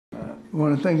I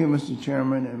want to thank you, Mr.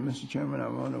 Chairman, and Mr. Chairman, I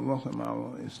want to welcome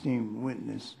our esteemed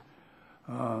witness.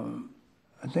 I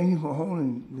thank you for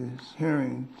holding this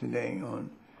hearing today on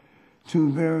two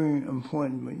very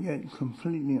important but yet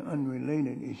completely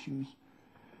unrelated issues,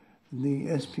 the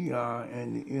SPR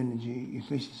and the energy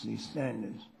efficiency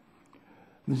standards.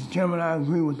 Mr. Chairman, I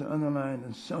agree with the underlying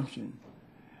assumption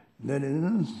that it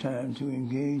is time to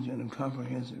engage in a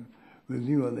comprehensive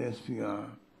review of the SPR,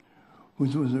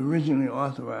 which was originally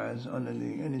authorized under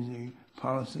the Energy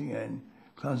Policy and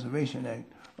Conservation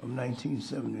Act of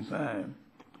 1975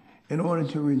 in order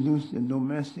to reduce the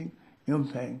domestic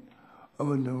impact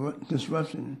of a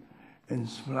disruption in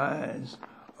supplies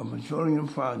of petroleum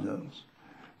products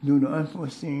due to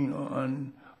unforeseen or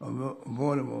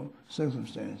unavoidable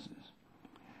circumstances.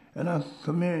 And I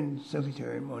commend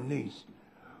Secretary Moniz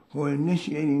for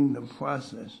initiating the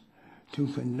process to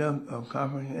conduct a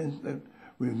comprehensive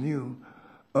review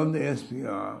of the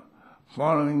SPR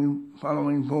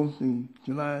following both the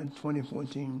July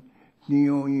 2014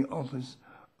 DOE Office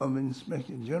of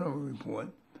Inspector General report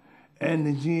and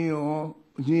the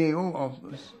GAO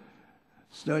Office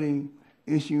study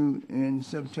issued in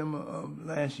September of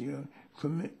last year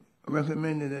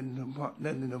recommended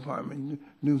that the department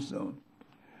do so.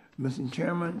 Mr.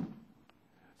 Chairman,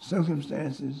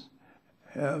 circumstances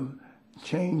have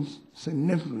changed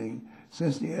significantly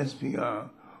since the SPR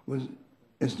was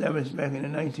established back in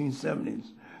the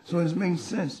 1970s. So it makes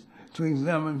sense to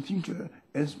examine future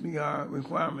SPR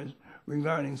requirements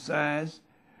regarding size,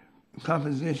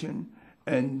 composition,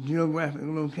 and geographic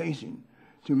location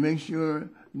to make sure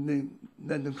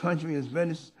that the country is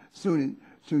better suited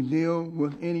to deal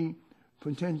with any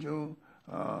potential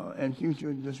and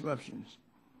future disruptions.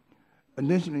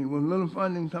 Additionally, with little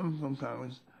funding coming from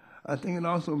Congress, I think it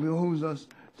also behooves us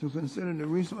to consider the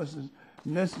resources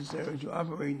necessary to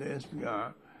operate the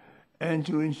SPR and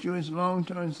to ensure its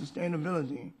long-term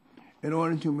sustainability in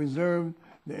order to preserve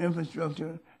the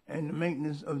infrastructure and the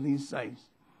maintenance of these sites.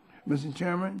 Mr.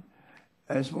 Chairman,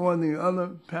 as for the other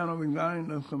panel regarding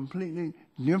a completely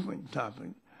different topic,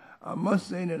 I must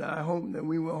say that I hope that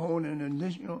we will hold an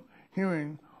additional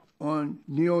hearing on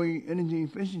DOE energy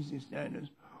efficiency standards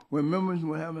where members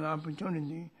will have an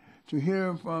opportunity to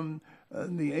hear from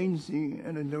the agency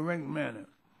in a direct manner,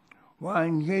 while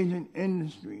engaging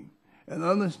industry and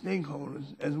other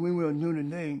stakeholders, as we will do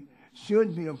today,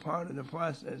 should be a part of the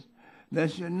process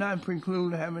that should not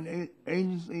preclude having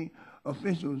agency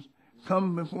officials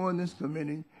come before this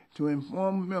committee to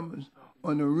inform members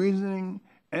on the reasoning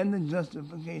and the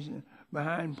justification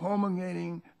behind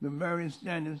promulgating the various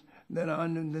standards that are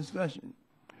under discussion.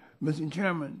 Mr.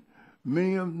 Chairman,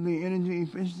 many of the energy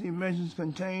efficiency measures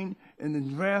contained in the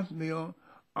draft bill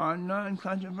are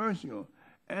non-controversial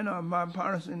and are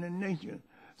bipartisan in nature,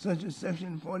 such as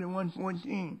Section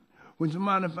 4114, which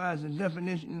modifies the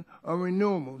definition of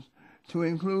renewables to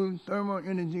include thermal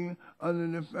energy under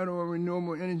the Federal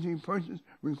Renewable Energy Purchase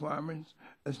Requirements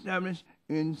established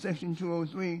in Section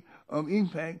 203 of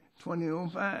EPAC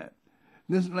 2005.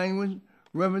 This language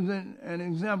represents an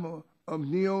example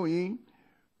of DOE,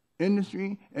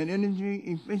 industry, and energy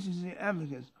efficiency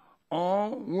advocates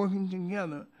all working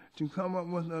together to come up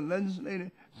with a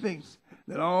legislative fix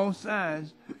that all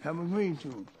sides have agreed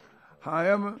to.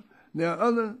 However, there are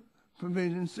other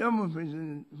provisions, several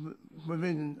provisions,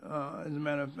 as a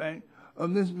matter of fact,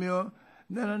 of this bill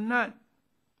that are not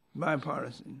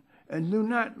bipartisan and do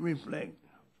not reflect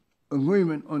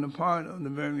agreement on the part of the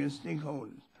various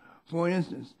stakeholders. For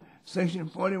instance, Section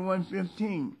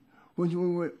 4115, which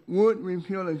would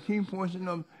repeal a key portion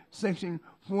of Section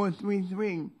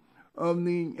 433 of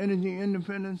the Energy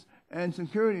Independence and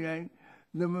Security Act,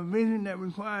 the provision that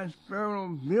requires federal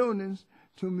buildings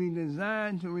to be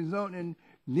designed to result in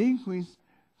decreased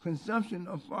consumption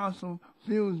of fossil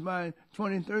fuels by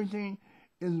 2013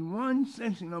 is one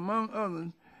section among others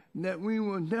that we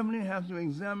will definitely have to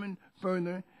examine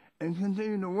further and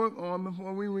continue to work on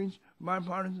before we reach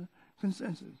bipartisan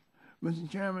consensus. Mr.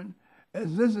 Chairman,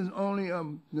 as this is only a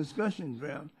discussion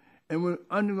draft and will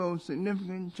undergo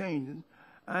significant changes,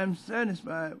 I am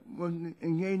satisfied with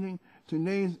engaging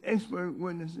today's expert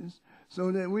witnesses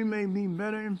so that we may be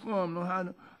better informed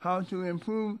on how to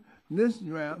improve this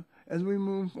draft as we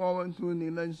move forward through the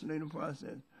legislative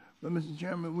process. But, Mr.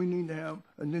 Chairman, we need to have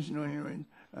additional hearings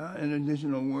and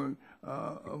additional work,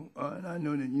 and I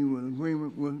know that you will agree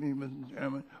with me, Mr.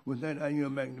 Chairman. With that, I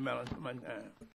yield back the balance of my time.